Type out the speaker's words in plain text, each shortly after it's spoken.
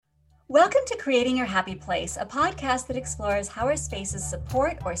Welcome to Creating Your Happy Place, a podcast that explores how our spaces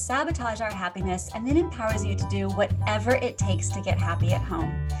support or sabotage our happiness and then empowers you to do whatever it takes to get happy at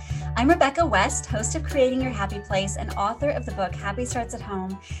home. I'm Rebecca West, host of Creating Your Happy Place and author of the book Happy Starts at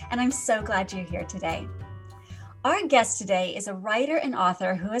Home, and I'm so glad you're here today. Our guest today is a writer and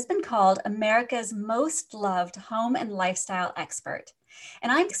author who has been called America's most loved home and lifestyle expert.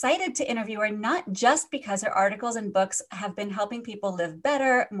 And I'm excited to interview her not just because her articles and books have been helping people live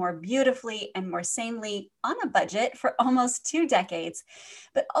better, more beautifully, and more sanely on a budget for almost 2 decades,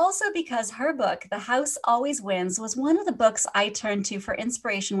 but also because her book, The House Always Wins, was one of the books I turned to for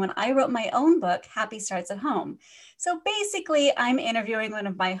inspiration when I wrote my own book, Happy Starts at Home. So basically, I'm interviewing one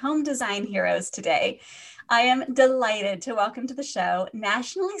of my home design heroes today. I am delighted to welcome to the show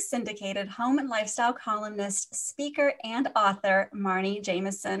nationally syndicated home and lifestyle columnist, speaker, and author, Marni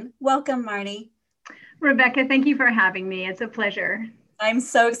Jameson. Welcome, Marni. Rebecca, thank you for having me. It's a pleasure. I'm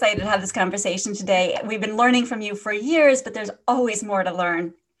so excited to have this conversation today. We've been learning from you for years, but there's always more to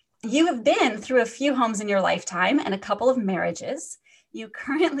learn. You have been through a few homes in your lifetime and a couple of marriages. You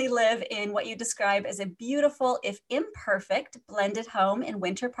currently live in what you describe as a beautiful, if imperfect, blended home in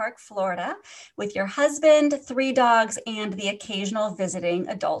Winter Park, Florida, with your husband, 3 dogs, and the occasional visiting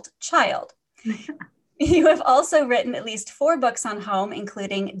adult child. You have also written at least 4 books on home,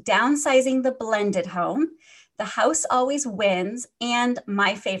 including Downsizing the Blended Home, The House Always Wins, and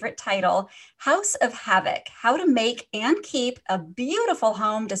my favorite title, House of Havoc, How to Make and Keep a Beautiful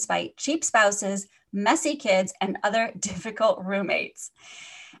Home Despite Cheap Spouses, Messy Kids, and Other Difficult Roommates.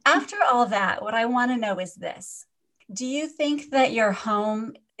 After all that, what I want to know is this. Do you think that your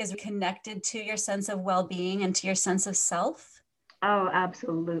home is connected to your sense of well-being and to your sense of self? Oh,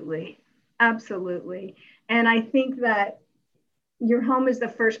 absolutely. Absolutely. And I think that your home is the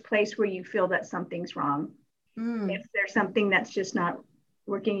first place where you feel that something's wrong. If there's something that's just not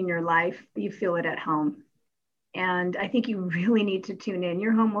working in your life, you feel it at home. And I think you really need to tune in.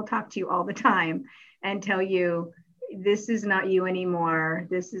 Your home will talk to you all the time and tell you, this is not you anymore.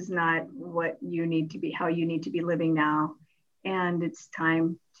 This is not what you need to be, how you need to be living now. And it's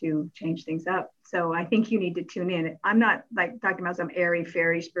time to change things up. So I think you need to tune in. I'm not like talking about some airy,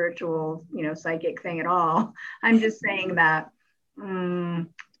 fairy, spiritual, psychic thing at all. I'm just saying that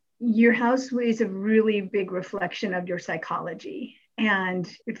your house is a really big reflection of your psychology. And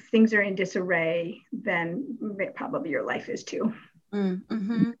if things are in disarray, then probably your life is too.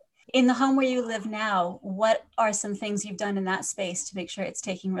 Mm-hmm. In the home where you live now, what are some things you've done in that space to make sure it's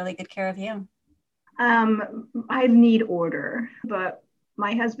taking really good care of you? I need order, but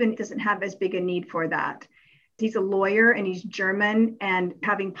my husband doesn't have as big a need for that. He's a lawyer and he's German, and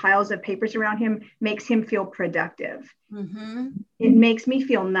having piles of papers around him makes him feel productive. Mm-hmm. It makes me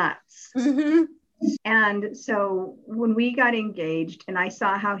feel nuts. Mm-hmm. And so when we got engaged and I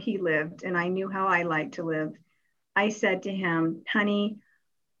saw how he lived and I knew how I like to live, I said to him, honey,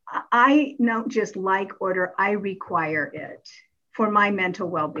 I don't just like order, I require it for my mental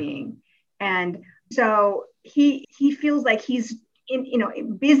well-being. And so he feels like he's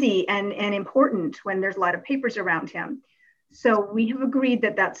busy and important when there's a lot of papers around him. So we have agreed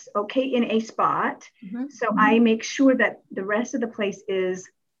that that's okay in a spot. Mm-hmm. So I make sure that the rest of the place is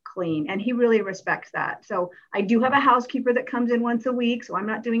clean, and he really respects that. So I do have a housekeeper that comes in once a week, so I'm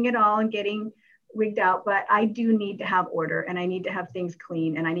not doing it all and getting wigged out, but I do need to have order, and I need to have things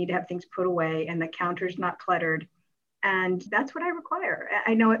clean, and I need to have things put away, and the counter's not cluttered. And that's what I require.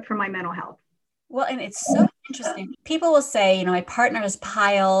 I know it for my mental health. Well, and it's so interesting. People will say, my partner has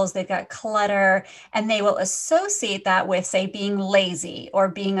piles, they've got clutter, and they will associate that with, say, being lazy or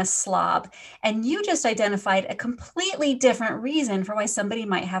being a slob. And you just identified a completely different reason for why somebody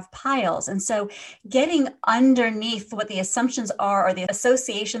might have piles. And so getting underneath what the assumptions are or the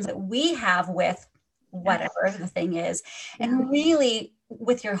associations that we have with whatever the thing is, and really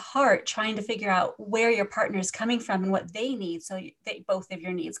with your heart trying to figure out where your partner is coming from and what they need so that both of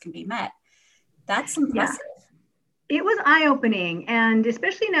your needs can be met. That's impressive. Yeah. It was eye-opening. And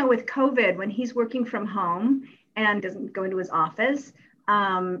especially now with COVID, when he's working from home and doesn't go into his office,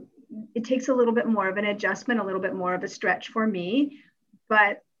 it takes a little bit more of an adjustment, a little bit more of a stretch for me.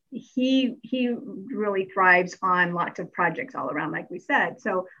 But he really thrives on lots of projects all around, like we said.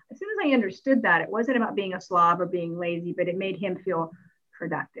 So as soon as I understood that, it wasn't about being a slob or being lazy, but it made him feel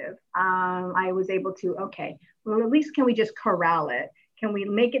productive. I was able to, okay, well, at least can we just corral it? Can we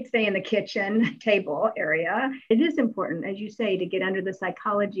make it stay in the kitchen table area? It is important, as you say, to get under the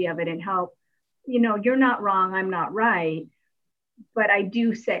psychology of it and help, you're not wrong, I'm not right. But I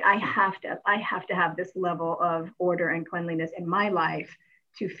do say I have to have this level of order and cleanliness in my life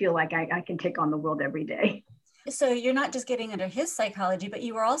to feel like I can take on the world every day. So you're not just getting under his psychology, but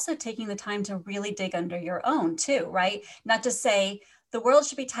you are also taking the time to really dig under your own too, right? Not just say the world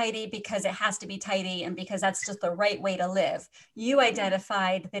should be tidy because it has to be tidy and because that's just the right way to live. You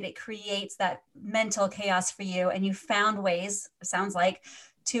identified that it creates that mental chaos for you, and you found ways, it sounds like,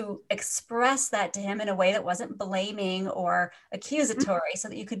 to express that to him in a way that wasn't blaming or accusatory, so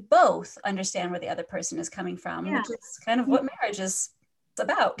that you could both understand where the other person is coming from, which is kind of what marriage is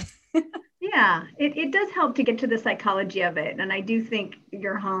about. Yeah, it does help to get to the psychology of it. And I do think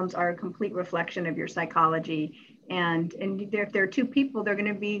your homes are a complete reflection of your psychology. And if there are two people, they're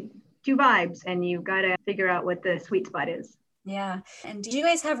going to be two vibes, and you've got to figure out what the sweet spot is. Yeah. And do you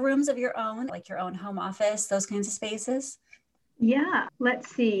guys have rooms of your own, like your own home office, those kinds of spaces? Yeah, let's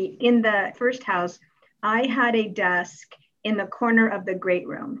see. In the first house, I had a desk in the corner of the great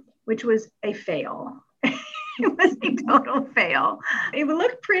room, which was a fail. It was a total fail. It would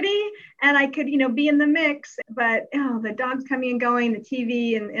look pretty and I could, be in the mix, but the dogs coming and going, the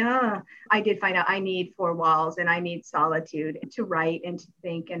TV, and I did find out I need four walls and I need solitude to write and to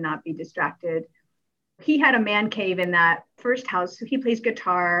think and not be distracted. He had a man cave in that first house. So he plays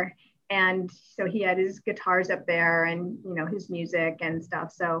guitar. And so he had his guitars up there and, his music and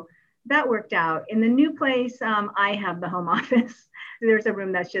stuff. So that worked out. In the new place, I have the home office. There's a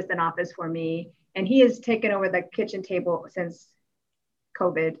room that's just an office for me. And he has taken over the kitchen table since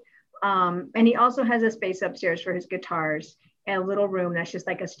COVID. And he also has a space upstairs for his guitars and a little room that's just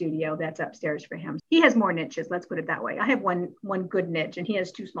like a studio that's upstairs for him. He has more niches, let's put it that way. I have one good niche and he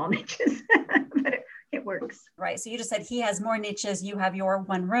has two small niches, but it works. Right. So you just said he has more niches, you have your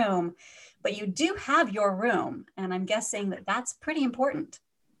one room, but you do have your room. And I'm guessing that that's pretty important.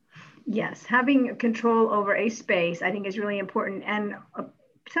 Yes, having control over a space, I think, is really important. And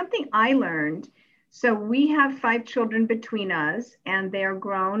something I learned, so we have 5 children between us, and they are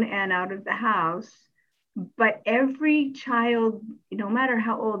grown and out of the house. But every child, no matter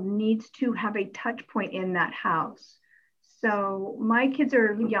how old, needs to have a touch point in that house. So my kids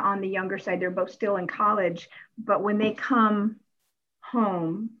are on the younger side. They're both still in college. But when they come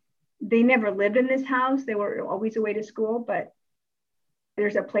home, they never lived in this house. They were always away to school, but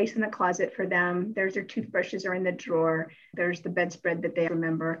there's a place in the closet for them. There's their toothbrushes are in the drawer. There's the bedspread that they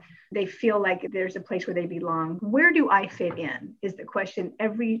remember. They feel like there's a place where they belong. Where do I fit in is the question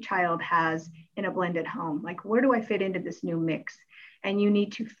every child has in a blended home. Like, where do I fit into this new mix? And you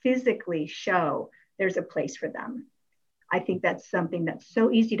need to physically show there's a place for them. I think that's something that's so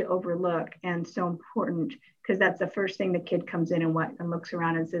easy to overlook and so important, because that's the first thing the kid comes in and looks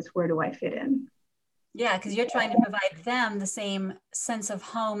around and says, where do I fit in? Yeah, because you're trying to provide them the same sense of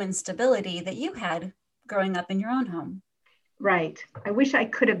home and stability that you had growing up in your own home. Right. I wish I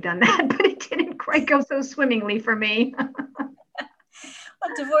could have done that, but it didn't quite go so swimmingly for me.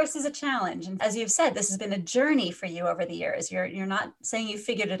 Well, divorce is a challenge. And as you've said, this has been a journey for you over the years. You're not saying you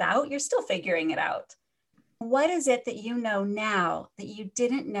figured it out, you're still figuring it out. What is it that you know now that you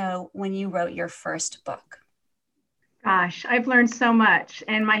didn't know when you wrote your first book? Gosh, I've learned so much,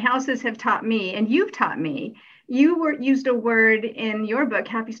 and my houses have taught me, and you've taught me. You used a word in your book,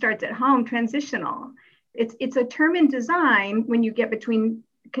 Happy Starts at Home, transitional. It's a term in design when you get between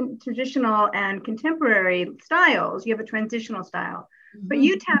traditional and contemporary styles. You have a transitional style, but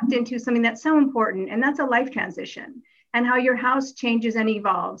you tapped into something that's so important, and that's a life transition and how your house changes and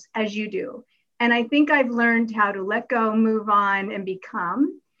evolves as you do. And I think I've learned how to let go, move on, and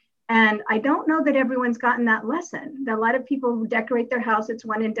become. And I don't know that everyone's gotten that lesson. A lot of people decorate their house, it's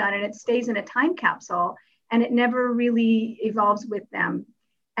one and done, and it stays in a time capsule, and it never really evolves with them.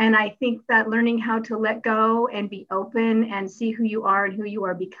 And I think that learning how to let go and be open and see who you are and who you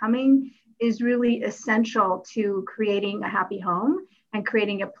are becoming is really essential to creating a happy home and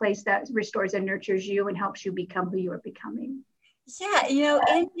creating a place that restores and nurtures you and helps you become who you are becoming. Yeah,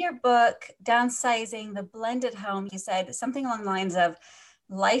 in your book, Downsizing the Blended Home, you said something along the lines of,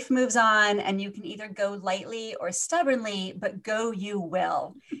 life moves on and you can either go lightly or stubbornly, but go you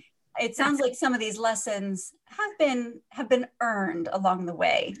will. It sounds like some of these lessons have been earned along the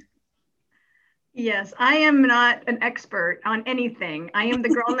way. Yes, I am not an expert on anything. I am the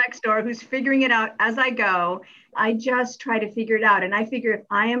girl next door who's figuring it out as I go. I just try to figure it out. And I figure if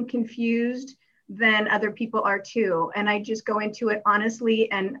I am confused, then other people are too. And I just go into it honestly.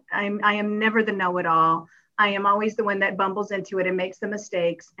 And I am never the know-it-all. I am always the one that bumbles into it and makes the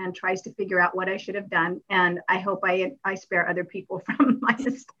mistakes and tries to figure out what I should have done. And I hope I spare other people from my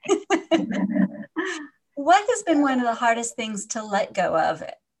mistakes. What has been one of the hardest things to let go of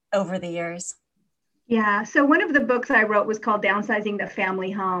over the years? Yeah, so one of the books I wrote was called Downsizing the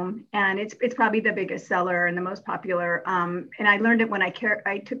Family Home. And it's probably the biggest seller and the most popular. And I learned it when I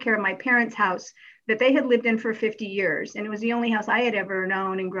took care of my parents' house. that they had lived in for 50 years. And it was the only house I had ever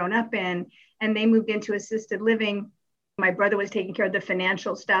known and grown up in. And they moved into assisted living. My brother was taking care of the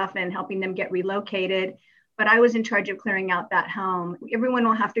financial stuff and helping them get relocated. But I was in charge of clearing out that home. Everyone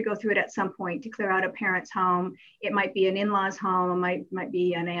will have to go through it at some point to clear out a parent's home. It might be an in-law's home, it might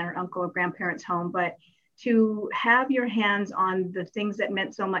be an aunt or uncle or grandparent's home, but to have your hands on the things that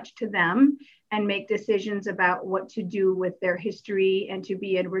meant so much to them and make decisions about what to do with their history and to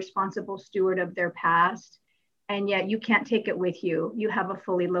be a responsible steward of their past. And yet you can't take it with you. You have a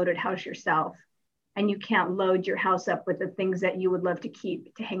fully loaded house yourself, and you can't load your house up with the things that you would love to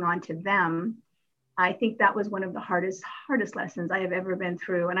keep to hang on to them. I think that was one of the hardest lessons I have ever been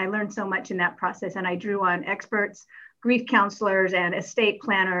through. And I learned so much in that process. And I drew on experts, grief counselors and estate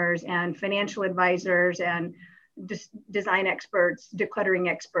planners and financial advisors and design experts, decluttering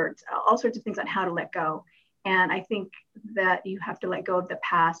experts, all sorts of things on how to let go. And I think that you have to let go of the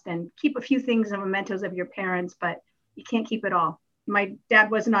past and keep a few things and mementos of your parents, but you can't keep it all. My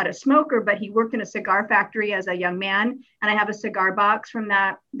dad was not a smoker, but he worked in a cigar factory as a young man. And I have a cigar box from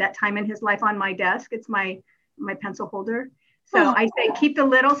that time in his life on my desk. It's my pencil holder. So I say, keep the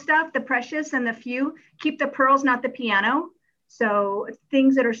little stuff, the precious and the few, keep the pearls, not the piano. So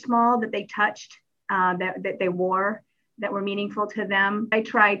things that are small that they touched, that they wore, that were meaningful to them. I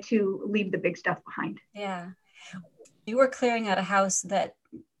try to leave the big stuff behind. Yeah. You were clearing out a house that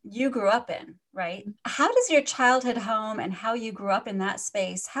you grew up in, right? How does your childhood home and how you grew up in that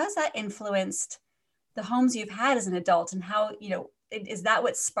space, how has that influenced the homes you've had as an adult? And how, is that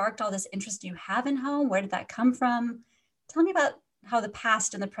what sparked all this interest you have in home? Where did that come from? Tell me about how the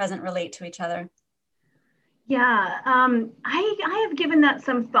past and the present relate to each other. Yeah, I have given that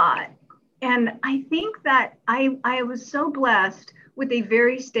some thought. And I think that I was so blessed with a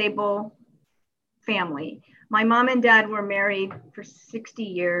very stable family. My mom and dad were married for 60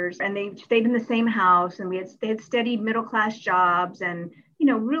 years and they stayed in the same house, and they had steady middle-class jobs, and,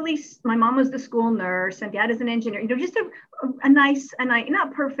 really, my mom was the school nurse and dad is an engineer, just a nice,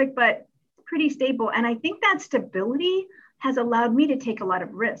 not perfect, but pretty stable. And I think that stability has allowed me to take a lot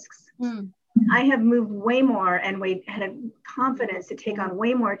of risks. I have moved way more and had a confidence to take on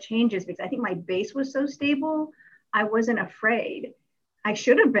way more changes because I think my base was so stable. I wasn't afraid. I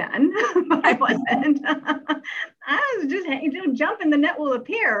should have been, but I wasn't. I was just jump and the net will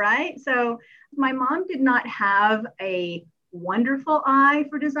appear, right? So my mom did not have a wonderful eye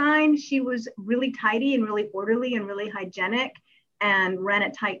for design. She was really tidy and really orderly and really hygienic and ran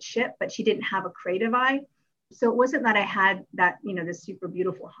a tight ship, but she didn't have a creative eye. So it wasn't that I had that, this super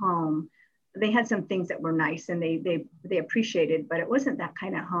beautiful home. They had some things that were nice and they appreciated, but it wasn't that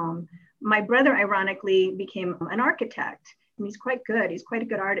kind of home. My brother, ironically, became an architect. And he's quite good. He's quite a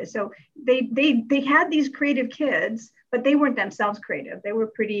good artist. So they had these creative kids, but they weren't themselves creative. They were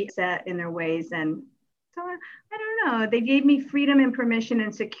pretty set in their ways. And so I don't know, they gave me freedom and permission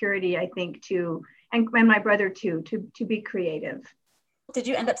and security, I think, and my brother too, to be creative. Did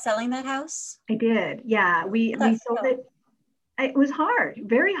you end up selling that house? I did. Yeah, we sold it. It was hard,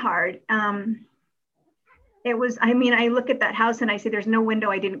 very hard. It was, I look at that house and I say, there's no window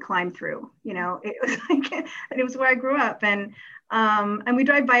I didn't climb through. It was like, it was where I grew up. And we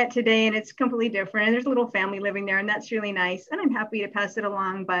drive by it today and it's completely different. And there's a little family living there and that's really nice. And I'm happy to pass it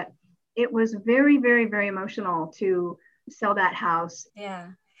along, but it was very, very, very emotional to sell that house. Yeah.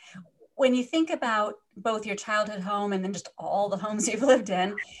 When you think about both your childhood home and then just all the homes you've lived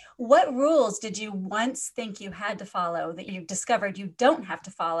in, what rules did you once think you had to follow that you discovered you don't have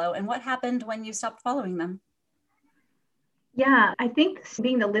to follow? And what happened when you stopped following them? Yeah, I think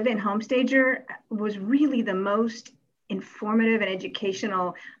being the live-in homestager was really the most informative and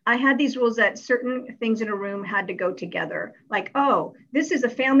educational. I had these rules that certain things in a room had to go together. Like, oh, this is a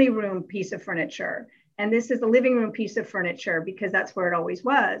family room piece of furniture. And this is the living room piece of furniture because that's where it always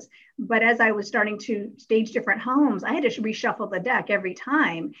was. But as I was starting to stage different homes, I had to reshuffle the deck every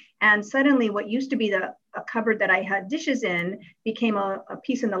time. And suddenly what used to be a cupboard that I had dishes in became a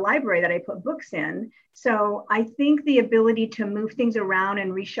piece in the library that I put books in. So I think the ability to move things around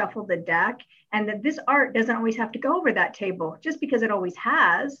and reshuffle the deck, and that this art doesn't always have to go over that table just because it always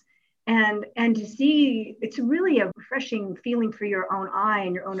has. And to see, it's really a refreshing feeling for your own eye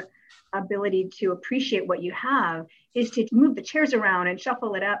and your own ability to appreciate what you have, is to move the chairs around and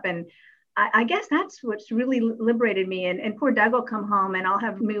shuffle it up. And I guess that's what's really liberated me. And poor Doug will come home and I'll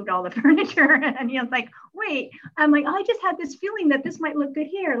have moved all the furniture and he's like, wait, I'm like, oh, I just had this feeling that this might look good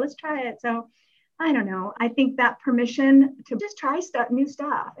here. Let's try it. So I don't know. I think that permission to just try new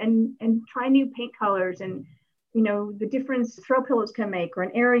stuff and try new paint colors and, the difference throw pillows can make, or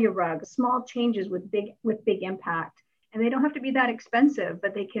an area rug, small changes with big impact. And they don't have to be that expensive,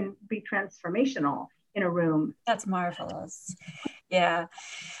 but they can be transformational in a room. That's marvelous. Yeah.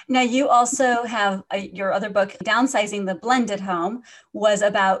 Now, you also have your other book, Downsizing the Blended Home, was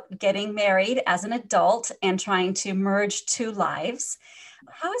about getting married as an adult and trying to merge two lives.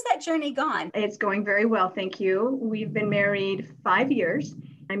 How has that journey gone? It's going very well, thank you. We've been married 5 years.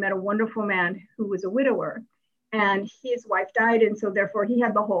 I met a wonderful man who was a widower, and his wife died, and so therefore he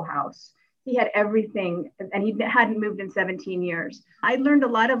had the whole house. He had everything, and he hadn't moved in 17 years. I learned a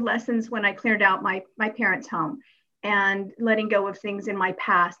lot of lessons when I cleared out my parents' home and letting go of things in my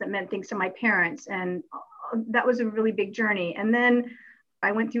past that meant things to my parents. And that was a really big journey. And then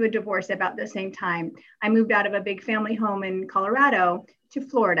I went through a divorce about the same time. I moved out of a big family home in Colorado to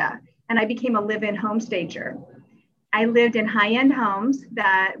Florida, and I became a live-in homestager. I lived in high-end homes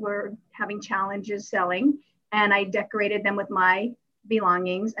that were having challenges selling, and I decorated them with my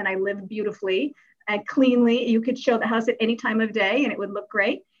belongings, and I lived beautifully and cleanly. You could show the house at any time of day and it would look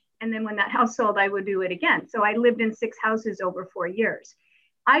great. And then when that house sold, I would do it again. So I lived in 6 houses over 4 years.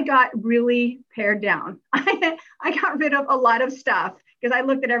 I got really pared down. I got rid of a lot of stuff because I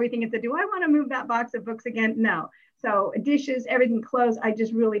looked at everything and said, do I want to move that box of books again? No. So dishes, everything, clothes, I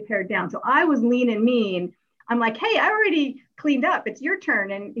just really pared down. So I was lean and mean. I'm like, hey, I already cleaned up. It's your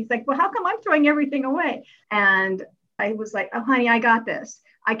turn. And he's like, well, how come I'm throwing everything away? And I was like, oh, honey, I got this.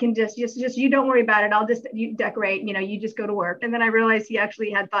 I can just, you don't worry about it. I'll just, you decorate, you just go to work. And then I realized he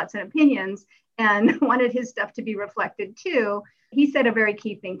actually had thoughts and opinions and wanted his stuff to be reflected too. He said a very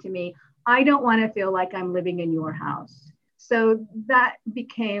key thing to me. I don't want to feel like I'm living in your house. So that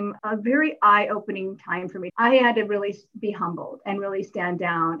became a very eye-opening time for me. I had to really be humbled and really stand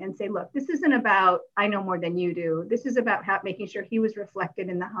down and say, look, this isn't about, I know more than you do. This is about making sure he was reflected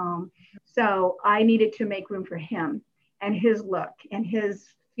in the home. So I needed to make room for him and his look and his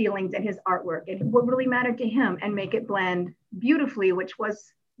feelings and his artwork and what really mattered to him and make it blend beautifully, which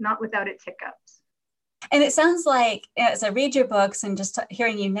was not without its hiccups. And it sounds like, as I read your books and just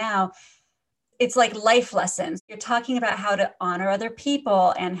hearing you now, it's like life lessons. You're talking about how to honor other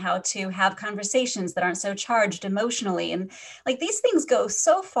people and how to have conversations that aren't so charged emotionally. And like these things go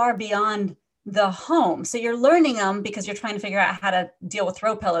so far beyond the home. So you're learning them because you're trying to figure out how to deal with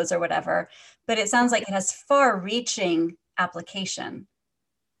throw pillows or whatever. But it sounds like it has far-reaching application.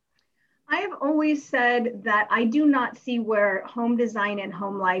 I have always said that I do not see where home design and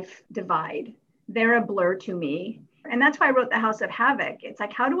home life divide. They're a blur to me. And that's why I wrote The House of Havoc. It's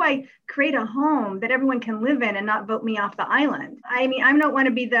like, how do I create a home that everyone can live in and not vote me off the island? I mean, I don't want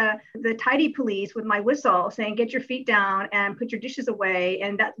to be the tidy police with my whistle saying, get your feet down and put your dishes away.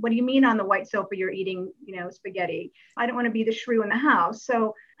 And that, what do you mean on the white sofa you're eating, spaghetti? I don't want to be the shrew in the house.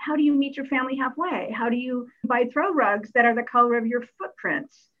 So how do you meet your family halfway? How do you buy throw rugs that are the color of your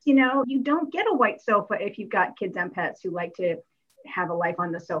footprints? You don't get a white sofa if you've got kids and pets who like to have a life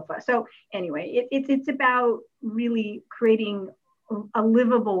on the sofa. So anyway, it's about really creating a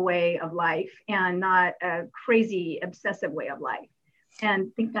livable way of life and not a crazy obsessive way of life. And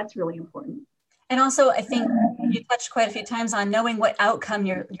I think that's really important. And also, I think you touched quite a few times on knowing what outcome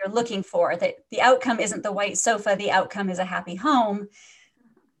you're looking for, that the outcome isn't the white sofa, the outcome is a happy home.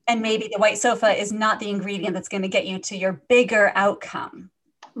 And maybe the white sofa is not the ingredient that's going to get you to your bigger outcome.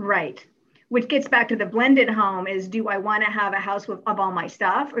 Right. Which gets back to the blended home is, do I want to have a house of all my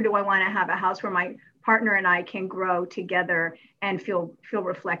stuff, or do I want to have a house where my partner and I can grow together and feel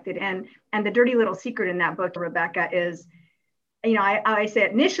reflected? And the dirty little secret in that book, Rebecca, is, I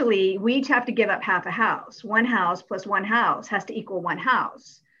said initially, we each have to give up half a house. One house plus one house has to equal one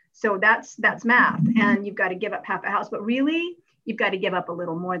house. So that's math. And you've got to give up half a house, but really you've got to give up a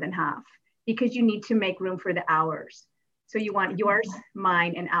little more than half because you need to make room for the ours. So you want yours,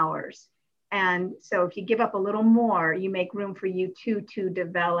 mine, and ours. And so if you give up a little more, you make room for you two to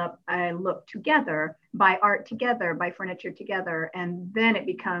develop a look together, buy art together, buy furniture together, and then it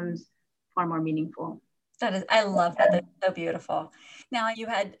becomes far more meaningful. I love that. That's so beautiful. Now, you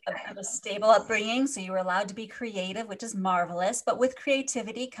had a stable upbringing, so you were allowed to be creative, which is marvelous. But with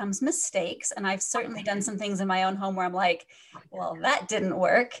creativity comes mistakes. And I've certainly done some things in my own home where I'm like, well, that didn't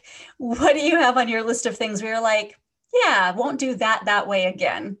work. What do you have on your list of things where you're like, yeah, won't do that way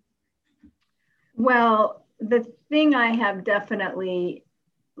again? Well, the thing I have definitely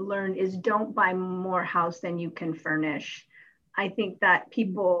learned is don't buy more house than you can furnish. I think that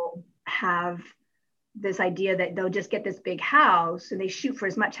people have this idea that they'll just get this big house and they shoot for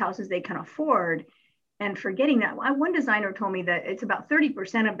as much house as they can afford, and forgetting that. One designer told me that it's about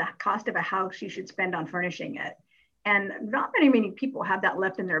 30% of the cost of a house you should spend on furnishing it. And not many people have that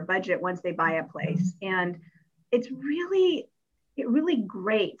left in their budget once they buy a place. And it's really it really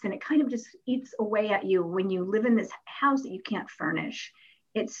grates and it kind of just eats away at you when you live in this house that you can't furnish.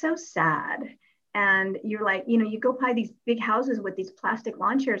 It's so sad. And you're like, you go buy these big houses with these plastic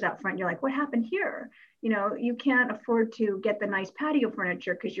lawn chairs out front. You're like, what happened here? You can't afford to get the nice patio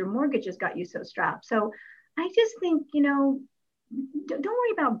furniture because your mortgage has got you so strapped. So I just think, don't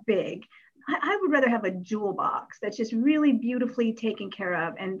worry about big. I would rather have a jewel box that's just really beautifully taken care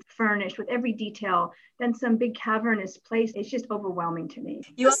of and furnished with every detail than some big cavernous place. It's just overwhelming to me.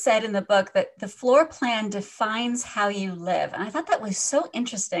 You said in the book that the floor plan defines how you live. And I thought that was so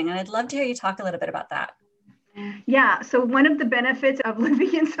interesting. And I'd love to hear you talk a little bit about that. Yeah. So one of the benefits of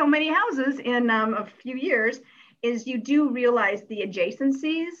living in so many houses in a few years is you do realize the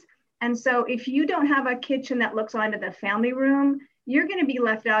adjacencies. And so if you don't have a kitchen that looks onto the family room, you're going to be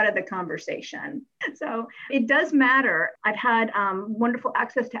left out of the conversation. So it does matter. I've had wonderful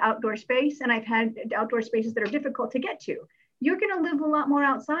access to outdoor space, and I've had outdoor spaces that are difficult to get to. You're going to live a lot more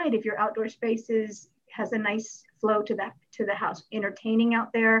outside if your outdoor spaces has a nice flow to the house, entertaining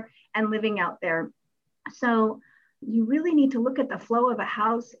out there and living out there. So you really need to look at the flow of a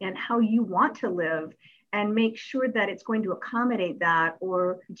house and how you want to live and make sure that it's going to accommodate that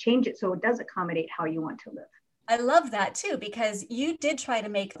or change it so it does accommodate how you want to live. I love that too, because you did try to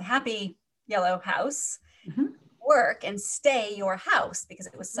make the Happy Yellow house work and stay your house, because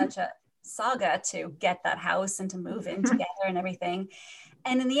it was such a saga to get that house and to move in together and everything.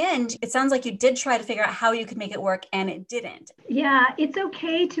 And in the end, it sounds like you did try to figure out how you could make it work, and it didn't. Yeah, it's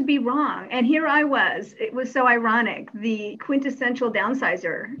okay to be wrong. And here I was. It was so ironic, the quintessential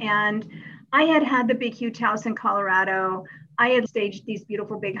downsizer. And I had the big, huge house in Colorado. I had staged these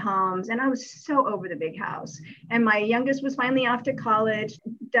beautiful big homes, and I was so over the big house. And my youngest was finally off to college.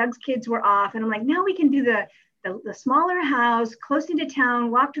 Doug's kids were off. And I'm like, now we can do the smaller house, close into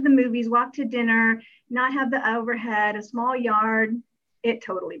town, walk to the movies, walk to dinner, not have the overhead, a small yard. It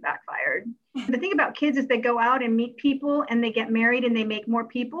totally backfired. The thing about kids is they go out and meet people and they get married and they make more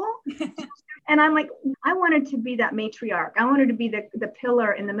people. And I'm like, I wanted to be that matriarch. I wanted to be the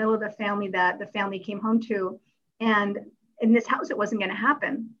pillar in the middle of the family that the family came home to. And in this house, it wasn't going to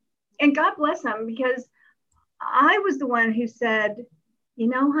happen. And God bless them, because I was the one who said,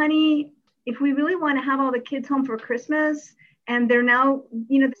 honey, if we really want to have all the kids home for Christmas, and they're now,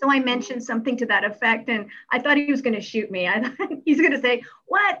 so I mentioned something to that effect, and I thought he was going to shoot me. I thought he's going to say,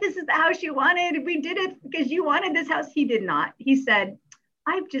 what? This is the house you wanted. We did it because you wanted this house. He did not. He said,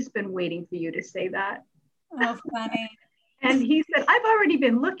 I've just been waiting for you to say that. Oh, funny. And he said, I've already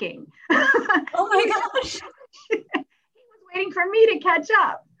been looking. Oh my gosh. He was waiting for me to catch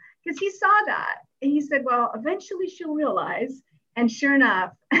up because he saw that. And he said, well, eventually she'll realize. And sure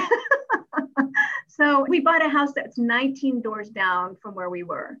enough, so we bought a house that's 19 doors down from where we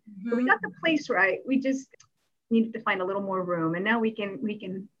were. So we got the place right. We just needed to find a little more room. And now we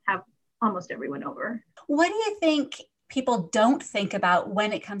can have almost everyone over. What do you think people don't think about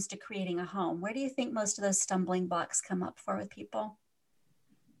when it comes to creating a home? Where do you think most of those stumbling blocks come up for with people?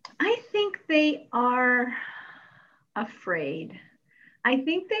 I think they are afraid. I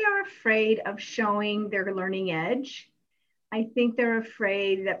think they are afraid of showing their learning edge. I think they're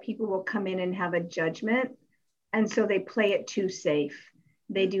afraid that people will come in and have a judgment. And so they play it too safe.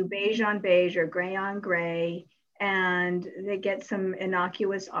 They do beige on beige or gray on gray, and they get some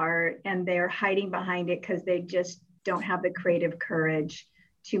innocuous art, and they're hiding behind it because they just don't have the creative courage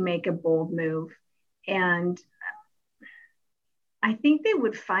to make a bold move. And I think they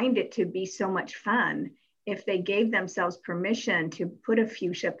would find it to be so much fun if they gave themselves permission to put a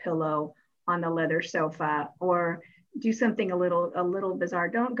fuchsia pillow on the leather sofa, or do something a little bizarre.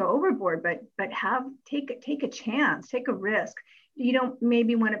 Don't go overboard, but take a chance, take a risk. You don't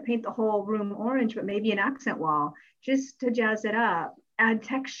maybe want to paint the whole room orange, but maybe an accent wall just to jazz it up, add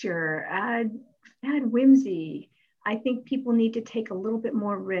texture, add whimsy. I think people need to take a little bit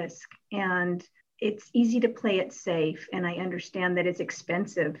more risk, and it's easy to play it safe. And I understand that it's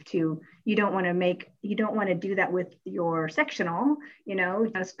expensive you don't want to do that with your sectional,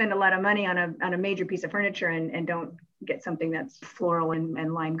 spend a lot of money on a major piece of furniture and don't get something that's floral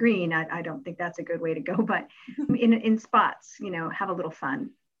and lime green. I don't think that's a good way to go, but in spots, have a little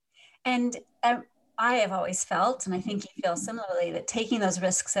fun. And I have always felt, and I think you feel similarly, that taking those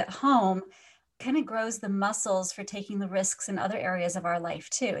risks at home kind of grows the muscles for taking the risks in other areas of our life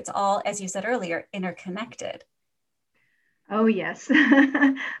too. It's all, as you said earlier, interconnected. Oh, yes.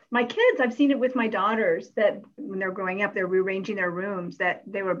 My kids, I've seen it with my daughters that when they're growing up, they're rearranging their rooms, that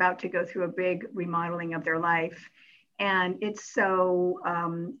they were about to go through a big remodeling of their life. And it's so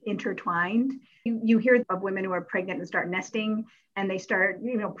intertwined. You hear of women who are pregnant and start nesting, and they start,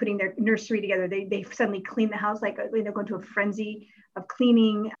 putting their nursery together. They suddenly clean the house, like they're going to a frenzy of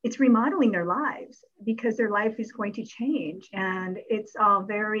cleaning. It's remodeling their lives because their life is going to change. And it's all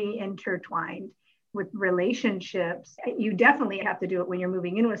very intertwined with relationships. You definitely have to do it when you're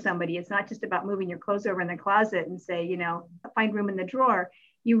moving in with somebody. It's not just about moving your clothes over in the closet and say, find room in the drawer.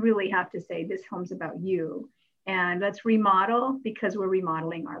 You really have to say, this home's about you. And let's remodel because we're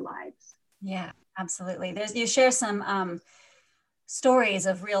remodeling our lives. Yeah, absolutely. You share some stories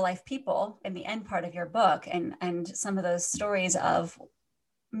of real life people in the end part of your book, and some of those stories of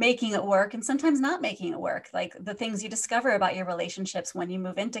making it work and sometimes not making it work, like the things you discover about your relationships when you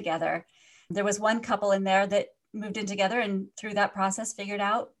move in together. There was one couple in there that moved in together and through that process figured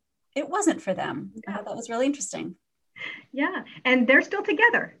out it wasn't for them. I thought that was really interesting. Yeah, and they're still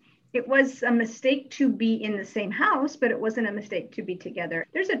together. It was a mistake to be in the same house, but it wasn't a mistake to be together.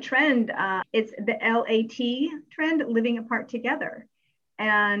 There's a trend, it's the LAT trend, living apart together.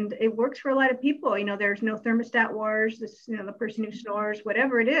 And it works for a lot of people. There's no thermostat wars, the person who snores,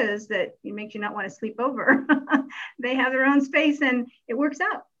 whatever it is that makes you not want to sleep over. They have their own space and it works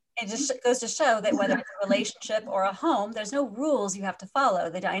out. It just goes to show that whether it's a relationship or a home, there's no rules you have to follow.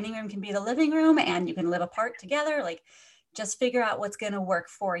 The dining room can be the living room and you can live apart together. Like, just figure out what's going to work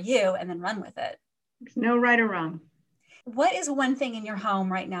for you and then run with it. There's no right or wrong. What is one thing in your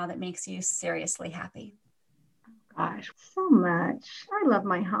home right now that makes you seriously happy? Gosh, so much. I love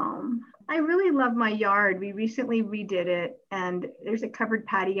my home. I really love my yard. We recently redid it, and there's a covered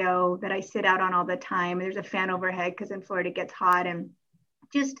patio that I sit out on all the time. There's a fan overhead because in Florida it gets hot, and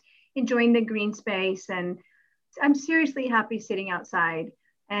just enjoying the green space. And I'm seriously happy sitting outside.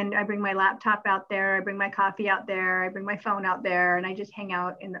 And I bring my laptop out there, I bring my coffee out there, I bring my phone out there, and I just hang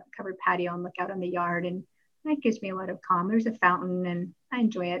out in the covered patio and look out on the yard. And that gives me a lot of calm. There's a fountain and I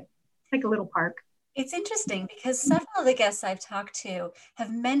enjoy it. It's like a little park. It's interesting because several of the guests I've talked to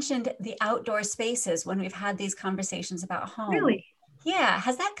have mentioned the outdoor spaces when we've had these conversations about home. Really? Yeah.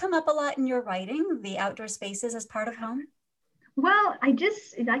 Has that come up a lot in your writing, the outdoor spaces as part of home? Well,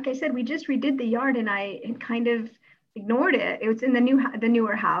 like I said, we just redid the yard and I had kind of ignored it. It was in the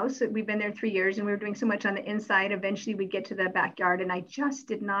newer house. We've been there 3 years and we were doing so much on the inside. Eventually we get to the backyard and I just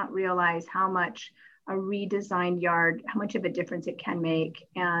did not realize how much a redesigned yard, how much of a difference it can make.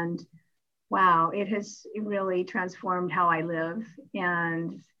 And wow, it has really transformed how I live.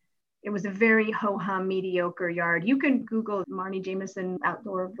 And it was a very ho-hum, mediocre yard. You can Google Marnie Jameson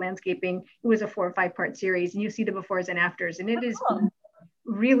outdoor landscaping. It was a 4 or 5 part series and you see the befores and afters. And it is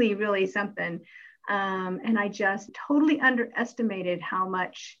really, really something. And I just totally underestimated how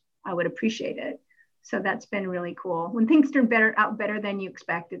much I would appreciate it. So that's been really cool. When things turn out better than you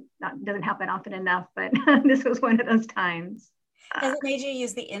expect, it doesn't happen often enough, but this was one of those times. Has it made you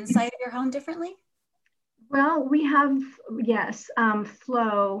use the inside of your home differently? Well, we have, yes,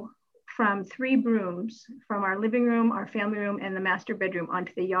 flow from 3 brooms from our living room, our family room, and the master bedroom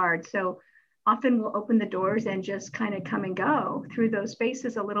onto the yard. So often we'll open the doors and just kind of come and go through those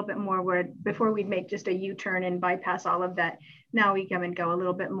spaces a little bit more, where before we'd make just a U-turn and bypass all of that. Now we come and go a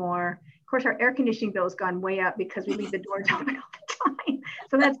little bit more. Of course, our air conditioning bill has gone way up because we leave the doors open all the time.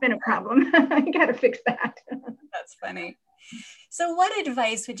 So that's been a problem. I got to fix that. That's funny. So what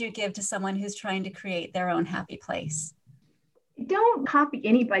advice would you give to someone who's trying to create their own happy place? Don't copy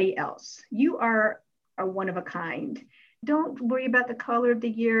anybody else. You are a one of a kind. Don't worry about the color of the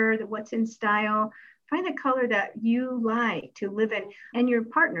year, what's in style. Find the color that you like to live in, and your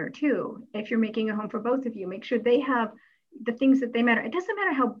partner too. If you're making a home for both of you, make sure they have the things that they matter. It doesn't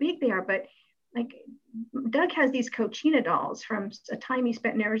matter how big they are, but like Doug has these Cochina dolls from a time he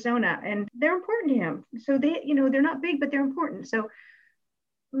spent in Arizona, and they're important to him. So they're not big, but they're important. So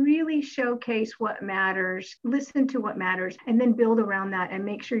really showcase what matters, listen to what matters, and then build around that and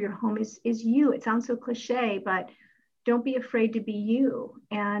make sure your home is you. It sounds so cliche, but don't be afraid to be you,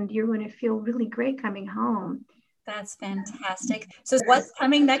 and you're going to feel really great coming home. That's fantastic. So what's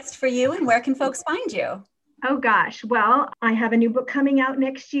coming next for you, and where can folks find you? Oh gosh, well, I have a new book coming out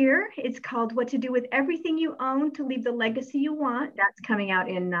next year. It's called What to Do with Everything You Own to Leave the Legacy You Want. That's coming out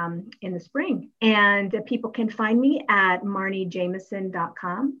in the spring. And people can find me at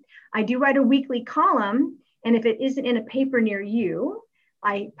marniejameson.com. I do write a weekly column, and if it isn't in a paper near you,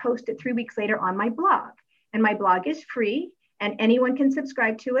 I post it 3 weeks later on my blog. And my blog is free and anyone can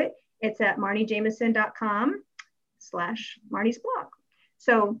subscribe to it. It's at marniejameson.com/Marnie's blog.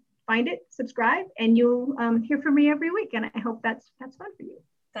 So find it, subscribe, and you'll hear from me every week. And I hope that's fun for you.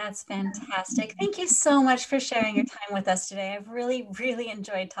 That's fantastic. Thank you so much for sharing your time with us today. I've really, really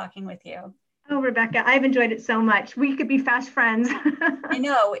enjoyed talking with you. Oh, Rebecca, I've enjoyed it so much. We could be fast friends. I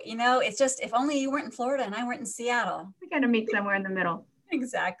know, it's just if only you weren't in Florida and I weren't in Seattle. We got to meet somewhere in the middle.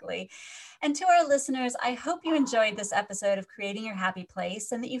 Exactly. And to our listeners, I hope you enjoyed this episode of Creating Your Happy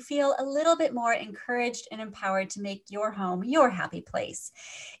Place and that you feel a little bit more encouraged and empowered to make your home your happy place.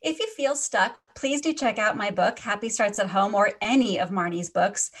 If you feel stuck, please do check out my book, Happy Starts at Home, or any of Marnie's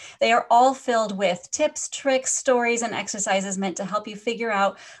books. They are all filled with tips, tricks, stories, and exercises meant to help you figure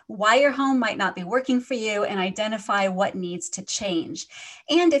out why your home might not be working for you and identify what needs to change.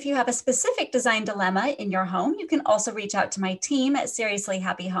 And if you have a specific design dilemma in your home, you can also reach out to my team at Seriously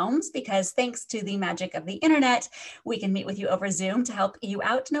Happy Homes, because thanks to the magic of the internet, we can meet with you over Zoom to help you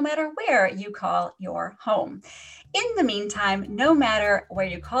out no matter where you call your home. In the meantime, no matter where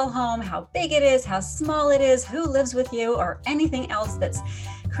you call home, how big it is, how small it is, who lives with you, or anything else that's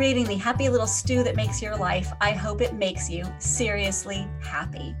creating the happy little stew that makes your life, I hope it makes you seriously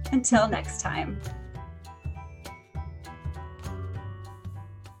happy. Until next time.